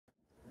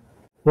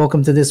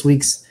Welcome to this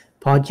week's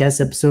podcast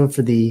episode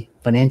for the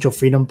Financial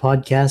Freedom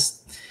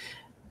Podcast.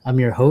 I'm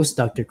your host,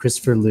 Dr.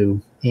 Christopher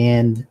Liu,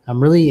 and I'm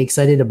really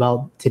excited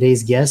about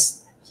today's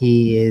guest.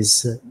 He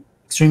is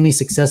extremely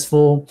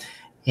successful,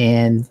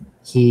 and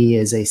he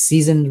is a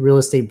seasoned real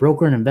estate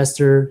broker and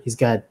investor. He's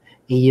got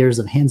 8 years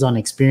of hands-on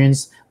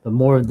experience, but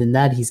more than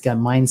that, he's got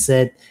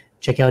mindset.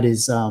 Check out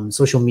his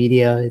social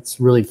media. It's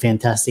really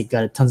fantastic.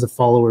 Got tons of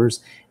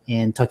followers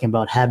and talking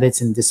about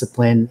habits and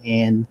discipline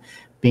and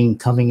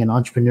becoming an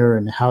entrepreneur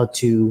and how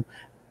to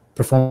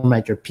perform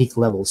at your peak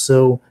level.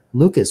 So,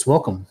 Lucas,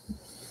 welcome.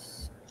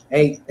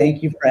 Hey,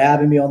 thank you for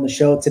having me on the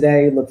show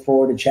today. Look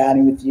forward to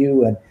chatting with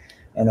you,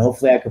 and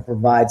hopefully I could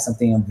provide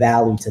something of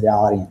value to the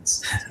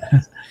audience.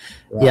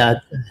 Right. Yeah,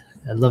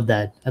 I love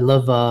that. I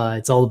love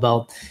it's all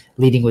about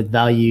leading with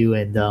value.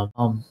 And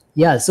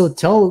so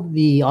tell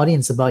the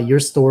audience about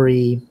your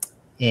story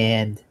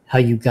and how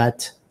you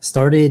got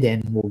started,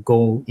 and we'll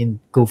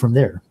go from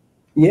there.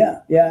 Yeah,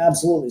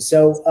 absolutely.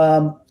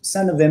 So,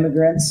 son of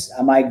immigrants,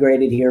 I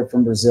migrated here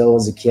from Brazil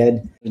as a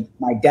kid.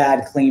 My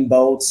dad cleaned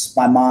boats,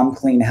 my mom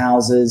cleaned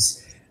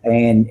houses,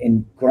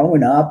 and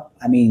growing up,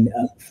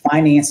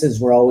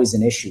 finances were always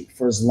an issue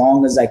for as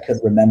long as I could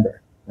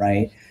remember,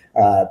 right?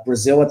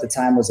 Brazil at the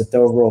time was a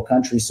third world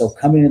country. So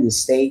coming to the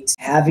States,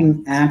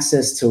 having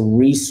access to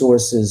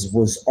resources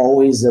was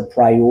always a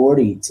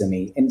priority to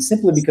me. And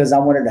simply because I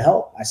wanted to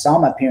help. I saw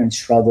my parents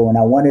struggle and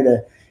I wanted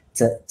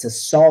to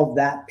solve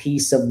that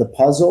piece of the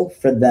puzzle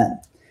for them.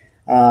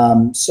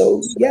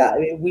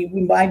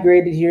 We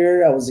migrated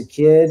here. I was a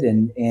kid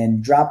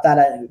and dropped out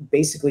of,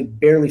 basically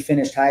barely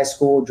finished high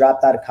school,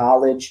 dropped out of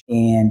college,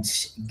 and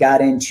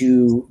got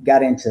into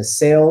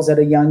sales at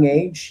a young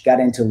age, got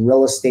into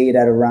real estate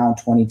at around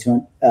 22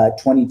 when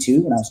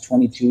I was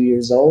 22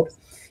 years old,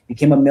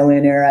 became a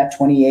millionaire at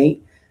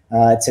 28.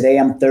 Today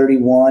I'm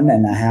 31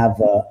 and I have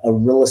a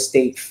real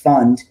estate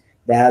fund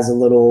that has a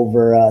little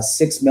over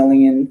 $6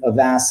 million of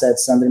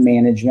assets under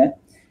management.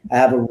 I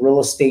have a real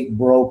estate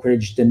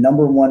brokerage, the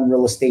number one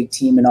real estate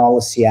team in all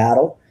of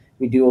Seattle.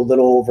 We do a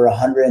little over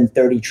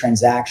 130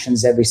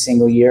 transactions every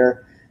single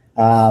year.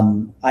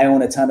 I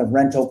own a ton of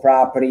rental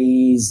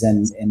properties,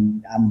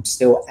 and I'm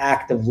still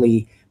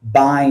actively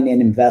buying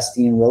and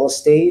investing in real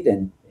estate,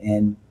 and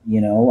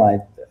I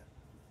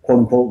quote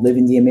unquote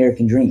living the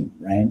American dream,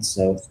 right?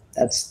 So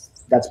that's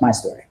my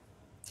story.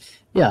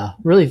 Yeah,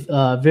 really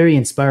very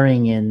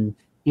inspiring, and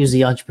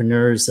usually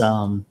entrepreneurs.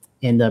 And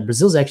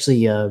Brazil's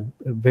actually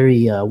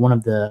very one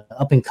of the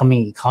up and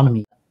coming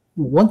economy.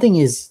 One thing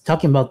is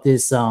talking about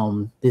this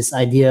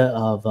idea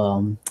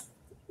of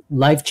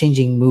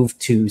life-changing move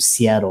to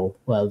Seattle.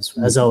 Well,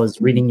 as I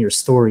was reading your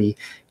story,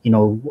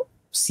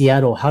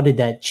 Seattle, how did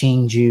that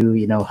change you?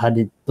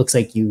 Looks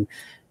like you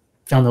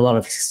found a lot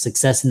of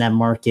success in that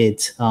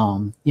market.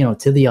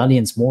 To the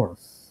audience more.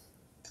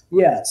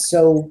 Yeah.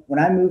 So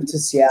when I moved to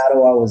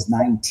Seattle, I was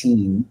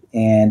 19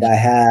 and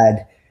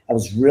I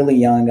was really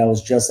young. I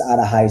was just out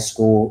of high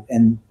school.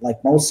 And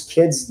like most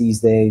kids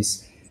these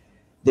days,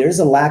 there's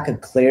a lack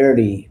of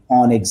clarity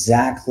on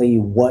exactly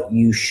what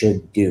you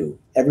should do.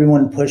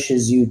 Everyone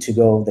pushes you to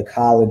go the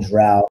college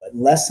route.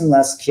 Less and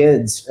less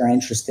kids are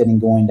interested in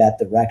going that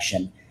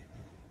direction.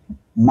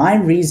 My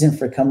reason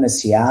for coming to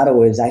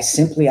Seattle is I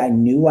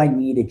knew I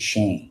needed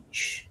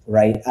change,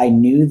 right? I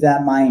knew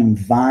that my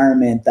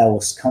environment that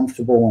was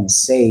comfortable and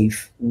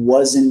safe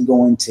wasn't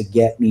going to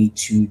get me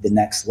to the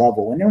next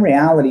level. And in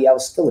reality, I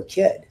was still a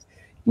kid,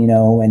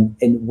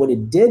 and what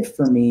it did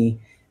for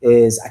me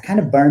is I kind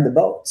of burned the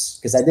boats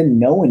because I didn't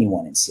know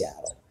anyone in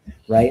Seattle,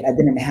 right? I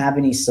didn't have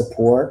any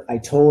support. I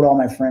told all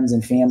my friends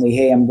and family,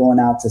 hey, I'm going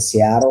out to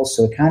Seattle.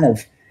 So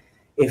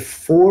it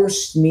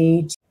forced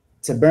me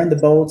to burn the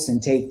boats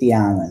and take the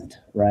island,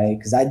 right?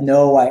 Because I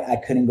know I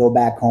couldn't go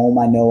back home.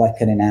 I know I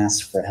couldn't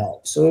ask for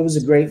help. So it was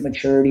a great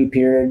maturity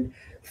period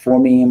for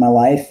me in my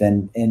life,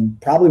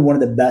 and probably one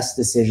of the best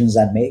decisions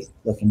I've made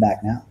looking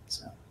back now.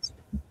 So,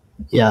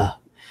 yeah,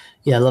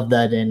 I love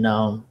that. And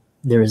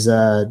there's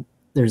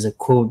a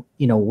quote,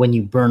 when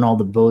you burn all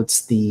the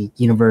boats, the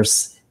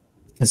universe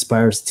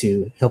conspires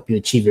to help you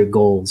achieve your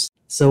goals.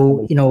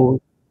 So,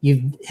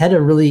 you've had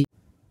a really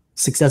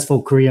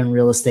successful career in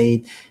real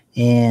estate,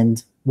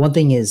 and one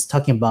thing is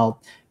talking about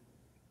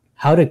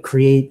how to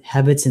create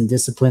habits and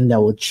discipline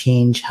that will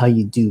change how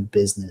you do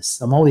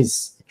business. I'm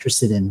always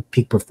interested in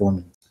peak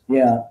performance.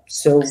 Yeah.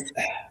 So,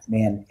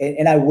 man,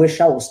 and I wish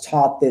I was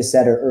taught this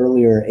at an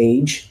earlier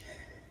age.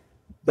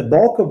 The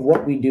bulk of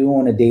what we do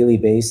on a daily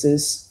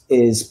basis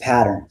is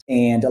patterns.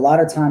 And a lot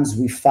of times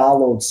we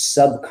followed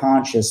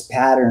subconscious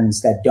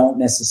patterns that don't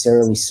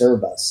necessarily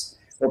serve us.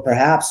 Or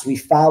perhaps we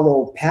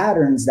follow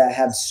patterns that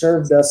have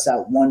served us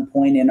at one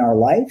point in our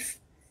life,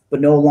 but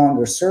no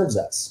longer serves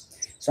us.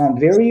 So I'm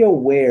very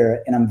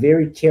aware and I'm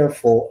very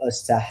careful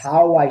as to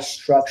how I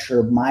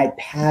structure my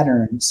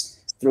patterns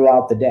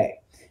throughout the day.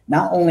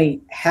 Not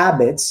only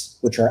habits,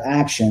 which are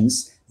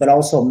actions, but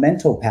also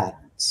mental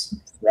patterns,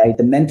 right?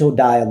 The mental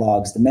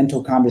dialogues, the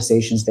mental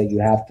conversations that you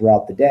have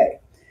throughout the day.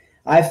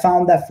 I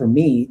found that for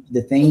me,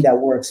 the thing that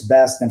works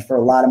best, and for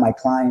a lot of my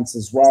clients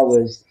as well,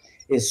 is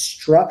is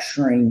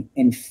structuring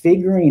and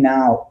figuring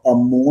out a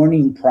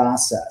morning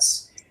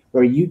process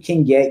where you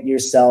can get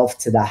yourself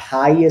to the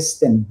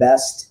highest and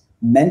best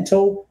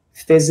mental,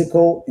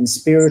 physical, and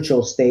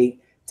spiritual state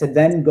to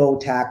then go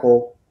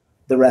tackle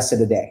the rest of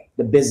the day,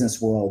 the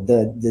business world,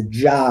 the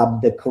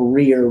job, the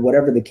career,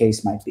 whatever the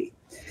case might be.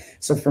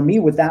 So for me,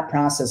 what that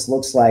process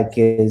looks like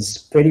is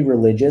pretty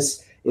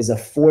religious, is a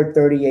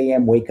 4:30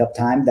 a.m. wake up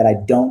time that I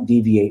don't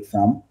deviate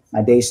from.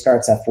 My day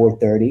starts at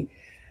 4:30.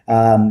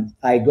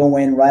 I go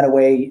in right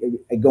away.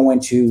 I go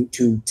into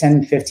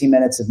 10, 15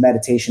 minutes of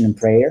meditation and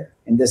prayer.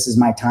 And this is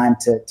my time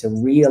to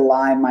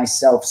realign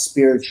myself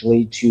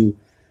spiritually to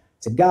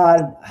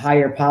God,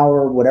 higher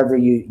power, whatever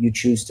you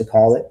choose to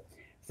call it.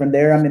 From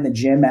there, I'm in the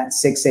gym at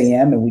 6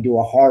 a.m. and we do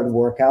a hard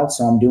workout.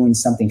 So I'm doing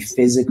something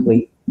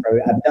physically.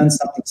 I've done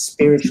something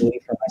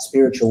spiritually for my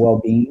spiritual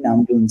well-being. Now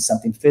I'm doing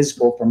something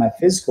physical for my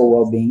physical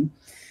well-being.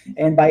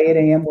 And by 8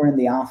 a.m., we're in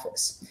the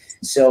office.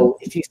 So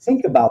if you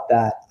think about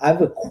that,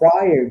 I've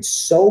acquired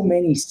so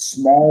many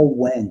small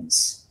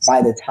wins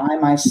by the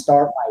time I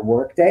start my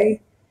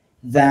workday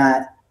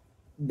that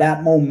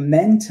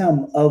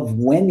momentum of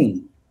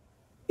winning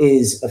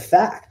is a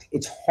fact.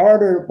 It's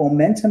harder.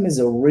 Momentum is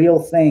a real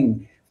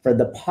thing for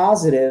the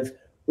positive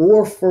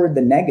or for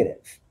the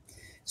negative.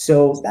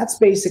 So that's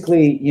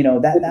basically,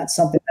 that's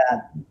something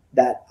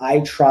that I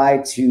try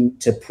to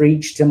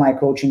preach to my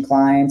coaching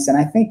clients. And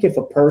I think if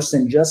a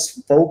person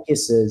just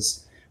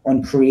focuses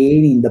on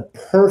creating the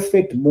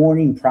perfect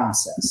morning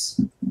process,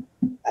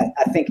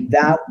 I think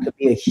that could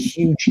be a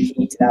huge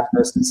key to that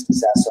person's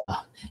success.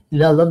 I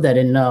love that.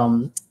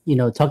 And,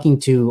 talking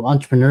to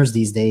entrepreneurs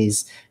these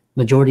days,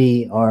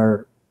 majority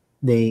are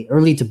they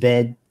early to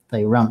bed,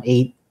 like around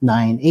 8,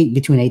 9, 8,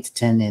 between 8 to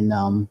 10.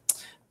 And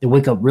they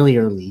wake up really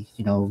early,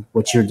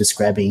 what you're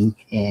describing.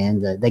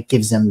 And that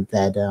gives them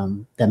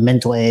that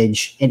mental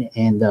edge.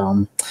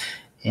 And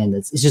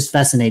it's just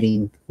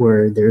fascinating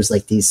where there's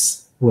like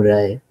these,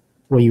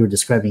 what you were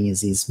describing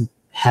is these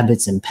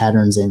habits and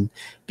patterns, and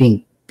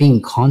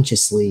being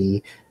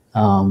consciously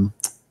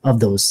of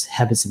those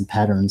habits and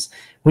patterns,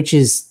 which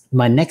is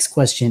my next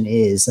question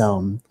is, I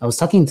was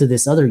talking to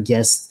this other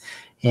guest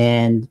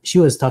and she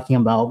was talking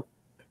about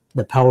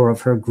the power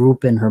of her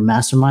group and her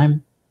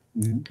mastermind.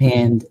 Mm-hmm.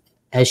 And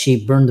as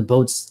she burned the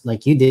boats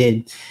like you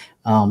did,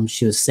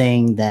 she was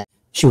saying that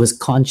she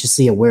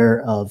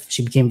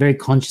became very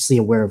consciously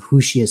aware of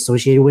who she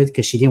associated with,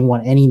 because she didn't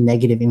want any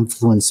negative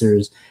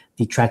influencers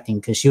detracting,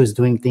 because she was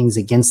doing things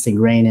against the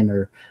grain and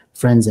her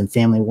friends and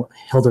family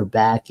held her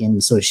back.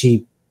 And so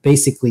she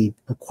basically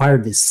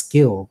acquired this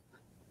skill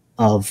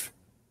of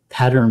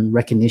pattern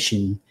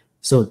recognition.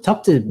 So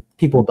talk to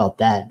people about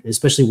that,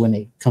 especially when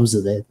it comes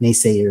to the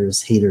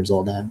naysayers, haters,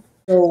 all that.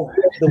 So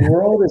the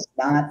world is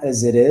not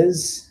as it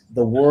is.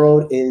 The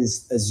world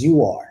is as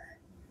you are.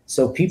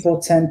 So people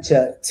tend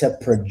to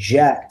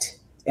project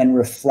and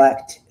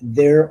reflect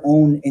their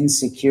own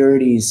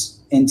insecurities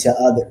into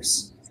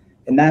others.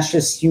 And that's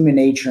just human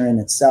nature in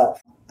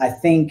itself. I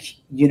think,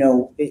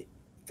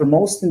 for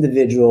most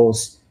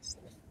individuals,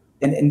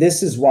 and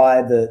this is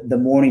why the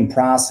morning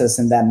process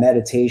and that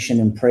meditation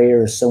and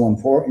prayer is so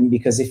important,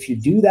 because if you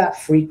do that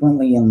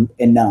frequently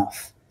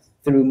enough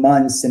through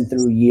months and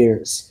through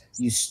years,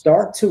 you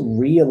start to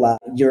realize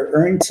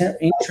your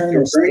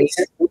internal states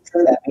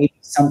that maybe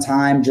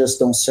sometimes just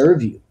don't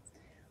serve you,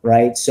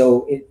 right?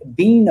 So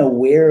being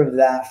aware of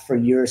that for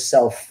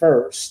yourself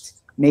first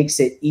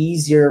makes it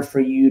easier for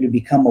you to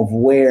become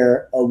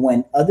aware of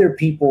when other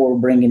people are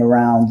bringing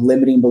around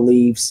limiting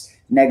beliefs,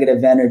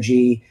 negative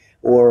energy,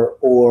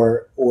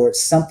 or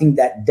something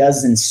that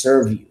doesn't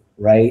serve you,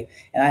 right?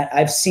 And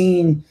I've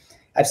seen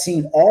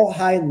all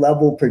high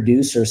level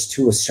producers,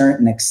 to a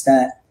certain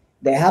extent,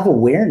 they have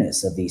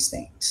awareness of these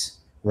things,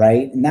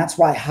 right? And that's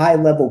why high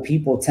level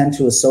people tend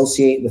to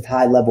associate with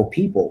high level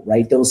people,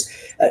 right?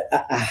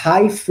 A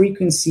high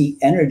frequency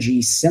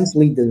energy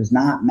simply does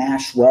not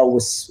match well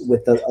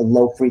with a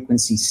low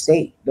frequency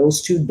state.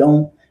 Those two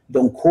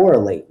don't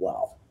correlate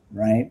well,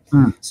 right?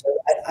 So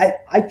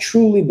I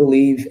truly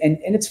believe, and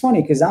it's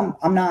funny because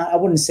I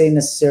wouldn't say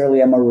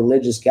necessarily I'm a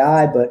religious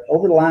guy, but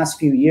over the last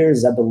few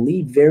years, I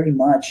believe very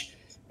much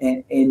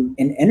in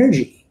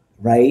energy.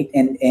 Right.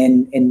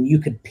 And you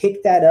could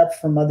pick that up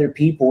from other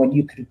people, and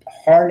you could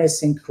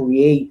harness and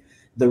create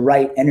the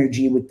right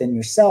energy within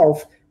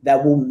yourself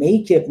that will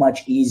make it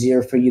much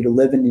easier for you to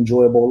live an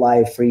enjoyable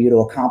life, for you to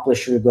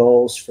accomplish your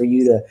goals, for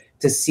you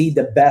to see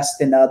the best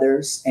in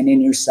others and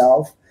in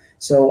yourself.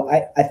 So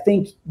I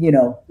think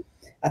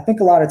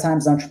a lot of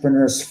times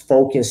entrepreneurs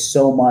focus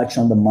so much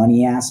on the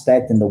money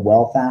aspect and the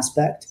wealth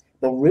aspect,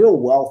 but real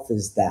wealth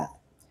is that.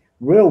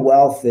 Real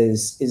wealth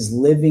is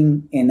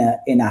living in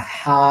a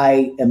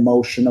high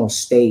emotional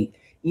state,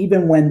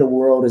 even when the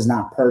world is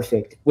not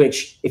perfect,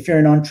 which if you're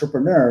an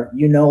entrepreneur,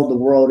 the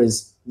world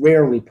is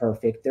rarely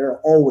perfect. There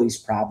are always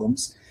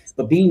problems,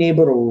 but being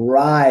able to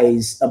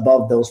rise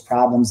above those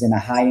problems in a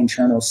high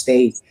internal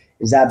state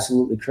is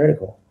absolutely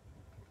critical.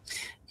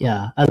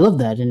 Yeah, I love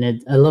that.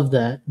 And I love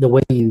the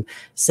way you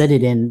said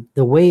it. And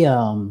the way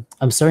I'm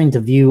starting to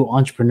view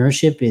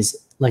entrepreneurship is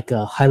like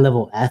a high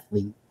level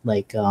athlete,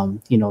 like,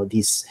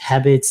 these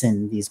habits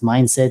and these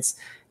mindsets,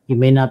 you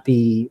may not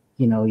be,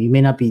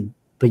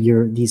 but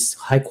these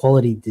high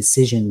quality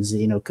decisions,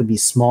 could be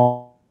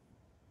small,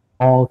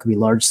 could be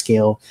large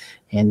scale,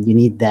 and you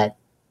need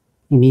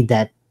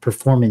that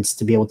performance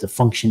to be able to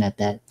function at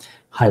that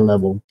high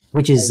level,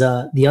 which is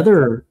the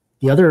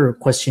other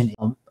question.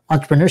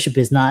 Entrepreneurship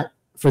is not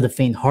for the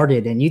faint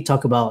hearted. And you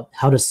talk about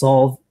how to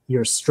solve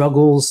your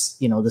struggles,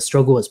 the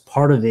struggle is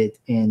part of it,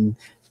 and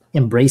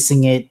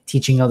embracing it,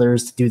 teaching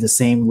others to do the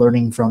same,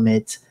 learning from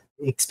it.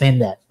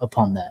 Expand that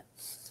upon that.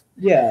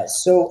 Yeah.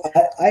 So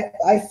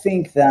I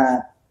think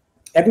that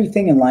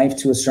everything in life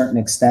to a certain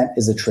extent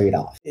is a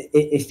trade-off.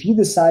 If you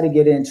decide to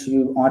get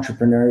into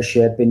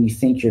entrepreneurship and you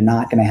think you're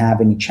not going to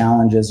have any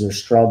challenges or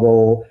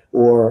struggle,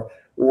 or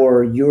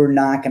you're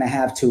not going to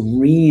have to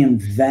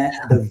reinvent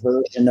the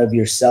version of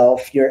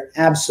yourself, you're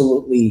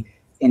absolutely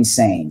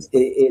insane.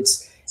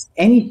 It's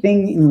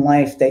anything in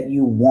life that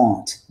you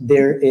want,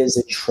 there is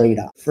a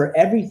trade-off. For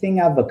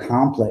everything I've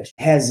accomplished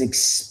has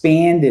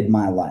expanded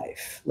my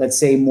life. Let's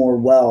say more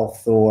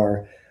wealth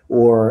or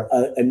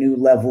a new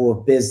level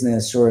of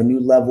business or a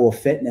new level of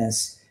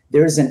fitness.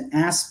 There's an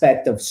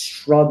aspect of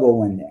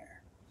struggle in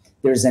there.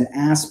 There's an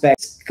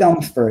aspect of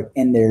comfort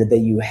in there that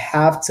you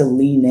have to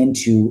lean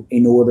into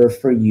in order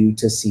for you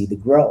to see the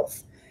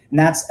growth. And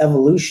that's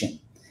evolution.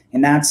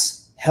 And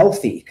that's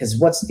healthy, because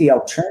what's the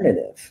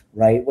alternative,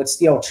 right? What's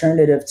the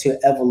alternative to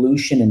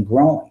evolution and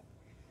growing?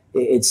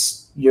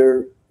 It's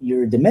you're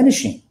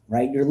diminishing,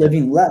 right? You're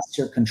living less,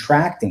 you're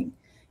contracting.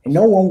 And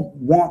no one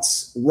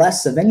wants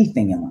less of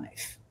anything in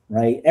life,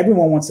 right?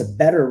 Everyone wants a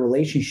better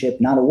relationship,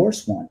 not a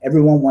worse one.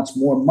 Everyone wants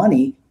more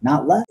money,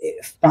 not less.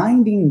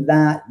 Finding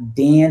that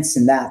dance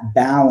and that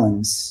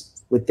balance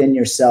within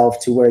yourself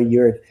to where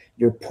you're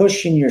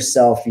pushing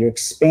yourself, you're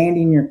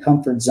expanding your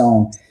comfort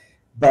zone,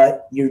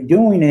 but you're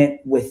doing it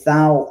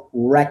without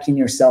wrecking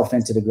yourself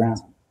into the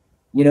ground.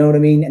 You know what I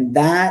mean? And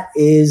that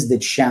is the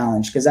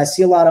challenge, because I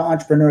see a lot of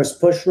entrepreneurs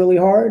push really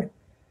hard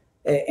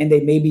and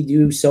they maybe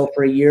do so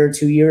for a year or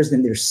 2 years,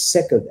 then they're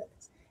sick of it.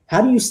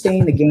 How do you stay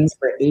in the game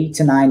for 8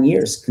 to 9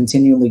 years,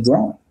 continually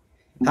growing?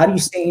 How do you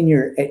stay in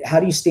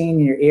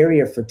your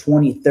area for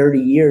 20, 30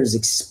 years,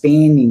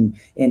 expanding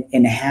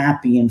and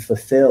happy and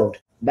fulfilled?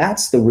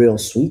 That's the real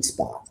sweet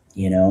spot,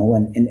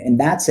 and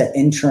that's an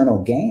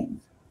internal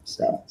game.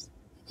 So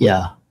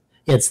Yeah.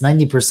 It's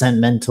 90%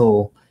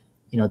 mental,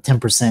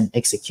 10%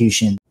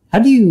 execution. How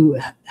do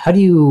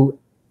you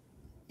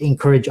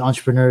encourage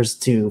entrepreneurs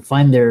to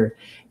find their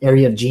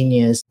area of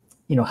genius,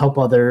 help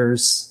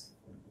others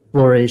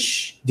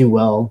flourish, do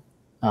well?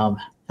 How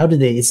do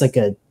they, it's like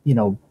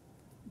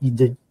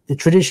the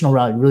traditional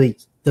route really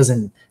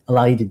doesn't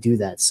allow you to do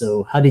that.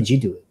 So how did you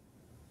do it?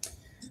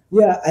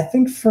 Yeah, I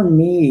think for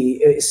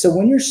me, so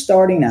when you're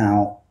starting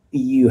out,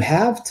 you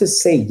have to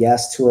say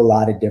yes to a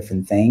lot of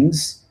different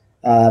things.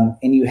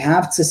 And you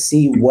have to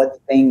see what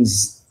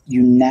things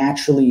you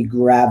naturally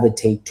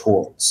gravitate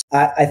towards.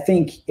 I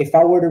think if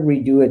I were to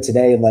redo it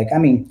today,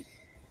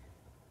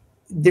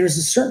 there's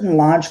a certain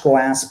logical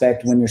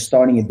aspect when you're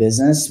starting a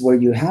business where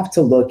you have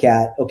to look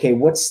at, okay,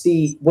 what's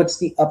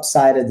the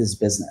upside of this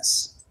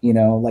business?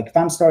 If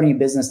I'm starting a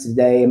business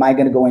today, am I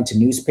going to go into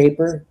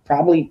newspaper?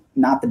 Probably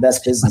not the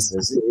best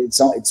businesses. It's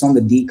on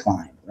the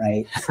decline,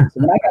 right? So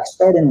when I got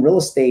started in real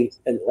estate,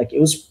 it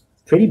was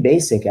pretty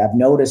basic. I've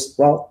noticed,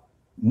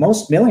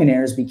 most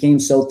millionaires became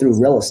so through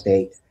real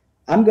estate.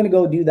 I'm going to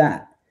go do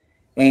that.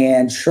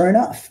 And sure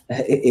enough,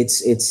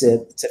 it's a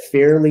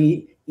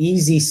fairly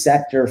easy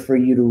sector for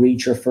you to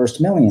reach your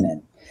first million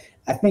in.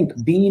 I think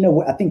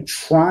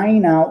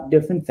trying out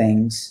different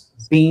things,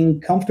 being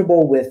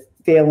comfortable with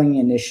failing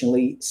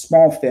initially,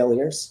 small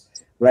failures,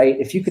 right?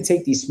 If you could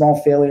take these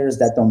small failures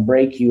that don't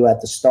break you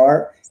at the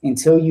start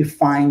until you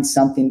find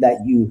something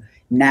that you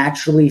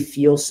naturally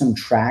feel some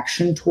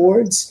traction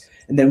towards.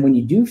 And then when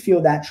you do feel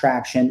that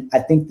traction, I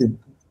think that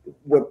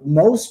what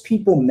most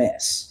people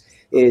miss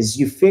is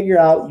you figure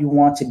out you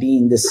want to be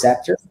in this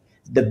sector.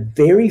 The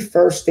very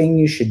first thing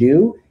you should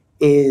do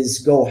is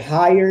go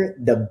hire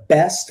the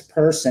best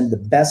person, the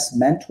best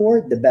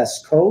mentor, the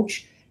best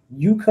coach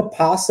you could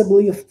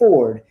possibly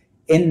afford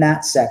in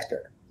that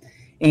sector.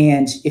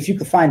 And if you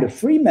could find a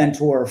free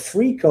mentor, a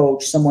free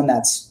coach, someone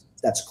that's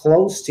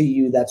close to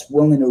you, that's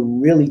willing to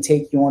really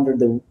take you under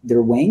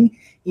their wing,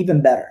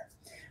 even better,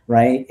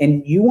 right?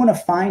 And you want to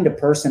find a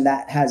person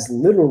that has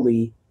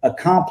literally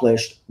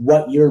accomplished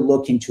what you're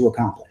looking to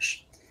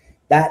accomplish.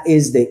 That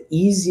is the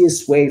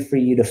easiest way for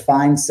you to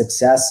find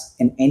success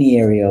in any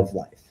area of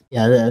life.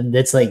 Yeah,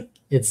 that's like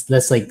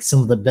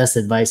some of the best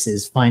advice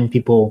is find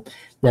people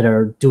that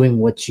are doing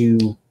what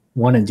you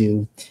want to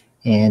do.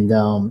 And,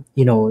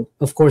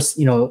 of course,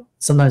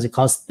 sometimes it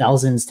costs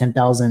thousands,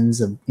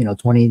 10,000s of,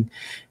 20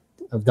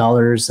 of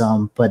dollars.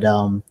 But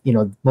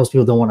most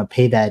people don't want to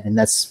pay that. And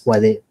that's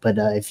why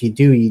if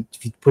you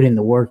put in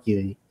the work,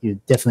 you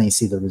definitely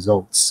see the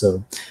results.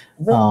 So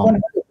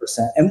 100%.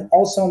 And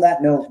also on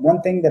that note,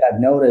 one thing that I've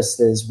noticed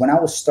is when I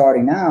was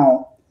starting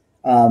out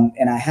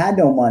and I had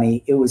no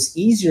money, it was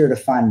easier to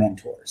find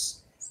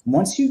mentors.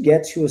 Once you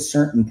get to a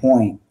certain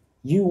point,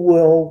 you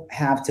will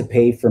have to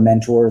pay for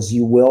mentors.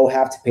 You will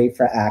have to pay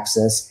for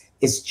access.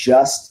 It's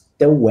just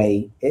the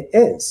way it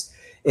is.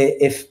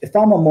 If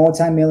I'm a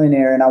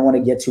multimillionaire and I want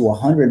to get to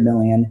 100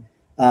 million,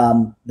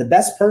 the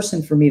best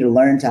person for me to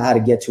learn to how to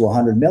get to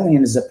 100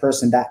 million is a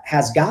person that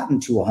has gotten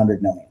to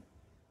 100 million.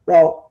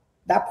 Well,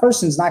 that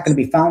person's not going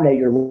to be found at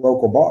your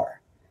local bar.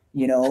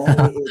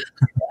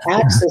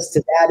 Access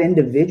to that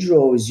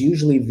individual is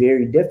usually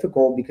very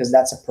difficult because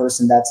that's a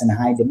person that's in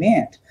high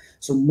demand.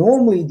 So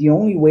normally the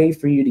only way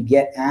for you to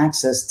get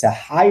access to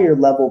higher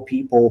level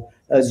people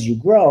as you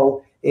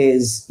grow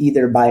is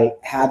either by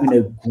having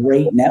a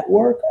great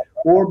network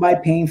or by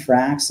paying for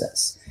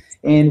access.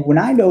 And when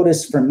I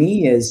notice for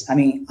me is,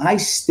 I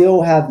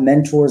still have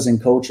mentors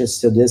and coaches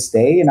to this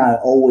day, and I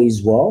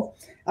always will.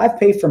 I've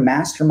paid for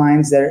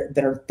masterminds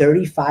that are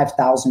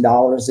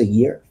 $35,000 a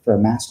year for a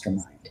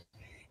mastermind.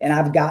 And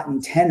I've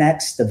gotten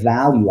 10x the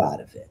value out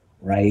of it,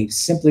 right?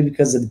 Simply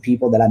because of the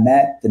people that I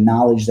met, the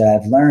knowledge that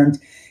I've learned.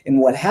 And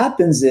what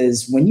happens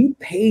is when you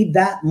paid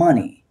that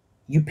money,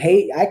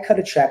 I cut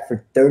a check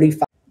for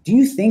 35. Do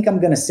you think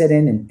I'm going to sit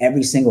in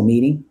every single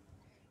meeting?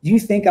 Do you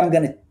think I'm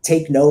going to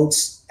take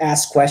notes,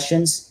 ask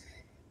questions?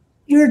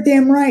 You're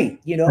damn right.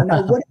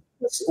 Now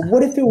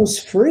what if it was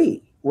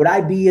free? Would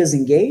I be as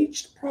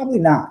engaged? Probably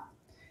not.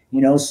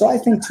 So I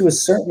think to a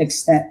certain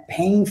extent,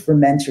 paying for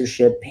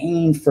mentorship,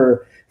 paying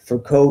for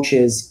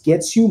coaches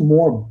gets you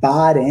more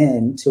bought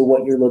in to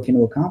what you're looking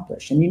to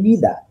accomplish. And you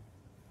need that.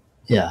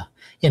 Yeah.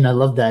 And I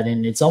love that.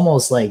 And it's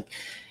almost like,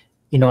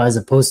 as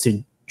opposed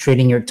to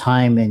trading your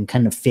time and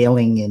kind of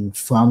failing and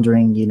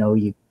floundering,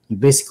 you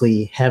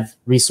basically have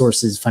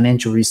resources,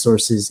 financial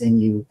resources,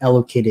 and you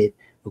allocate it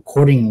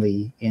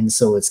accordingly. And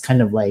so it's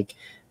kind of like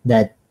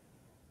that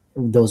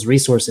those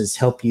resources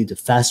help you to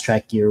fast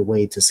track your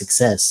way to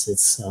success.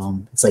 It's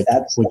like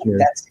that's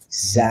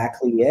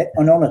exactly it.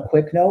 And on a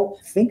quick note,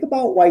 think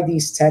about why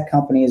these tech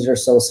companies are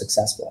so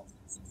successful.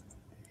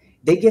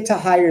 They get to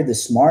hire the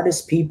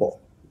smartest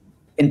people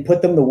and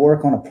put them to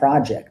work on a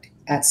project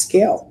at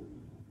scale.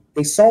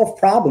 They solve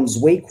problems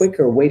way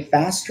quicker, way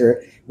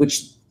faster,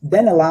 which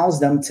then allows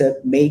them to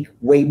make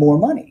way more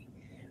money,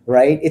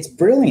 right? It's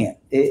brilliant.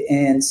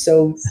 And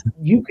so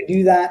you could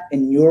do that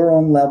in your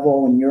own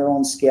level, in your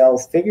own scale,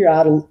 figure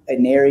out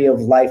an area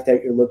of life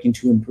that you're looking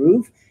to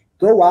improve,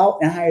 go out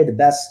and hire the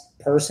best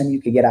person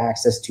you could get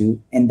access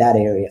to in that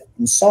area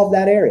and solve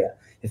that area.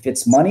 If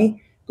it's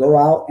money, go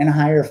out and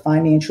hire a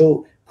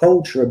financial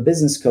coach or a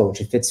business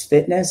coach. If it's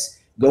fitness,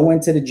 go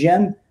into the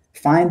gym,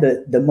 find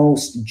the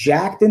most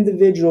jacked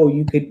individual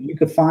you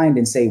could find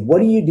and say,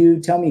 what do you do?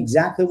 Tell me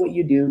exactly what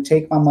you do.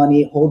 Take my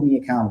money, hold me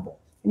accountable,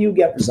 and you'll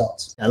get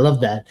results. I love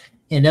that.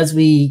 And as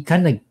we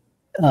kind of,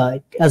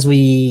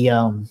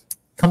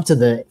 come to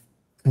the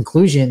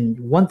conclusion,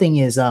 one thing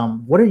is,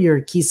 what are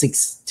your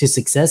keys to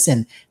success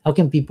and how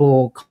can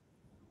people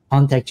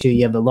contact you?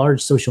 You have a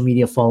large social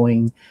media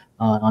following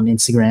on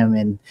Instagram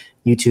and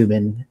YouTube,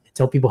 and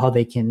tell people how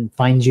they can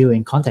find you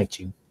and contact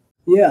you.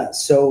 Yeah.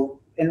 So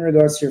in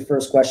regards to your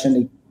first question,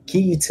 the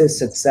key to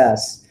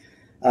success,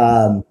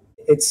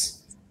 it's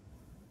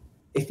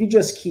if you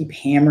just keep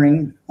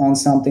hammering on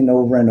something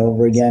over and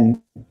over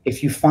again,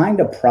 if you find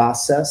a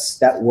process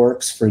that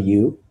works for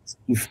you,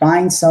 you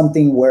find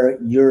something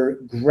where you're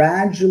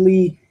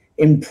gradually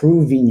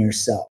improving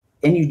yourself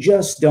and you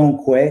just don't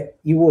quit,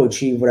 you will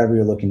achieve whatever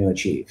you're looking to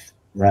achieve,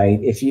 right?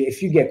 If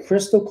you get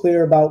crystal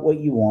clear about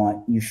what you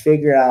want, you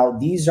figure out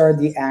these are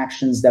the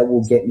actions that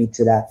will get me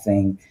to that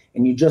thing,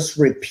 and you just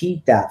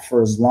repeat that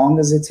for as long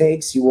as it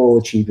takes, you will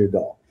achieve your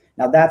goal.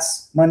 Now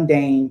that's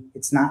mundane.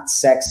 It's not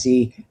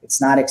sexy.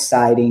 It's not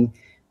exciting.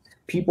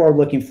 People are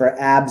looking for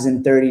abs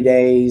in 30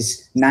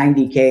 days,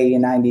 90K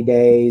in 90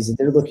 days.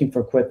 They're looking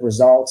for quick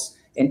results.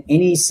 And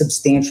any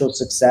substantial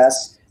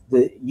success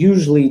that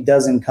usually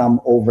doesn't come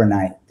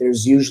overnight.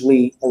 There's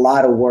usually a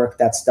lot of work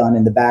that's done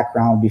in the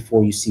background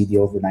before you see the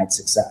overnight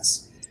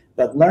success.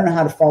 But learn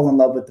how to fall in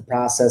love with the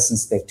process and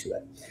stick to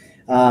it.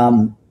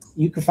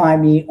 You can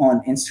find me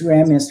on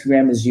Instagram.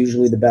 Instagram is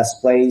usually the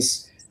best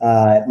place.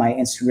 My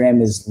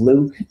Instagram is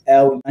Luke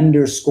L_is_winning.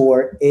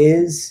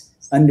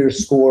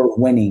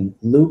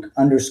 Luke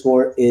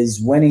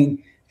 _is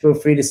winning. Feel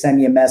free to send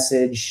me a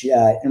message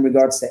in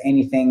regards to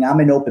anything. I'm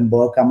an open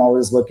book. I'm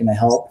always looking to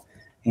help.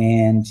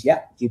 And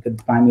yeah, you could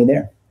find me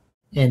there.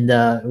 And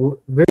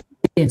very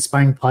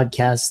inspiring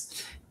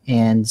podcast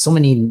and so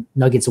many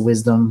nuggets of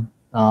wisdom.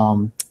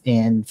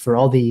 And for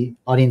all the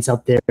audience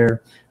out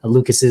there,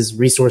 Lucas's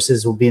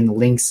resources will be in the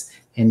links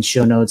and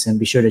show notes, and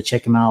be sure to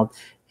check him out.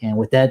 And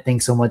with that,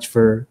 thanks so much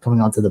for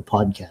coming on to the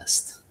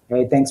podcast.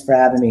 Hey, thanks for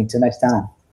having me. Till next time.